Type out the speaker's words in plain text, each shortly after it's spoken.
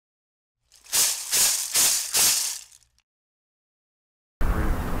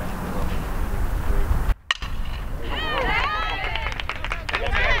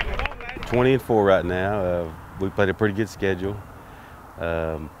20-4 right now. We played a pretty good schedule,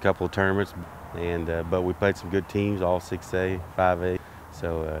 a couple of tournaments, and but we played some good teams, all 6A, 5A.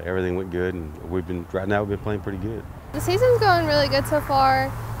 So everything went good, and right now we've been playing pretty good. The season's going really good so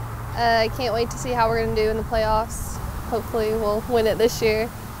far. I can't wait to see how we're going to do in the playoffs. Hopefully we'll win it this year.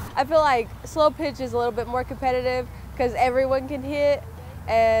 I feel like slow pitch is a little bit more competitive because everyone can hit,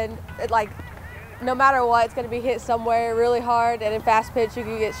 and no matter what, it's going to be hit somewhere really hard. And in fast pitch, you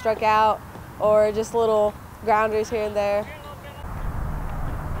can get struck out or just little grounders here and there.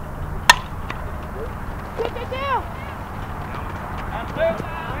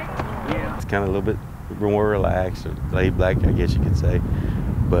 It's kind of a little bit more relaxed or laid back, I guess you could say.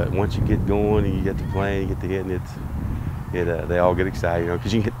 But once you get going and you get to playing, you get to hitting, they all get excited,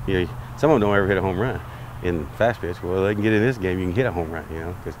 because you can hit, some of them don't ever hit a home run in fast pitch. Well, they can get in this game, you can hit a home run,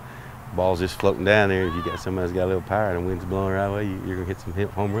 because the ball's just floating down there. If you got somebody that's got a little power and the wind's blowing the right way, you're gonna hit some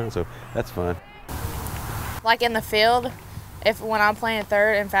home runs. So that's fun. Like in the field, when I'm playing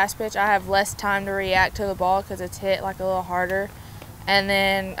third in fast pitch, I have less time to react to the ball because it's hit like a little harder. And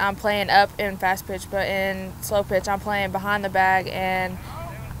then I'm playing up in fast pitch, but in slow pitch, I'm playing behind the bag, and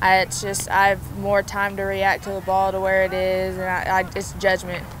I have more time to react to the ball to where it is, and it's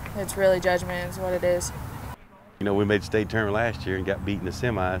judgment. It's really judgment is what it is. We made state tournament last year and got beat in the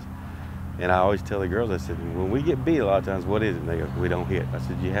semis, and I always tell the girls, I said, when we get beat a lot of times, what is it? And they go, we don't hit. I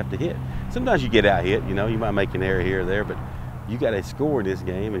said, you have to hit. Sometimes you get out hit, you might make an error here or there, but you got to score in this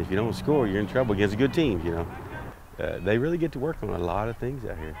game, and if you don't score, you're in trouble against good teams, They really get to work on a lot of things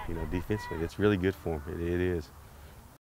out here, defensively. It's really good for them. It is.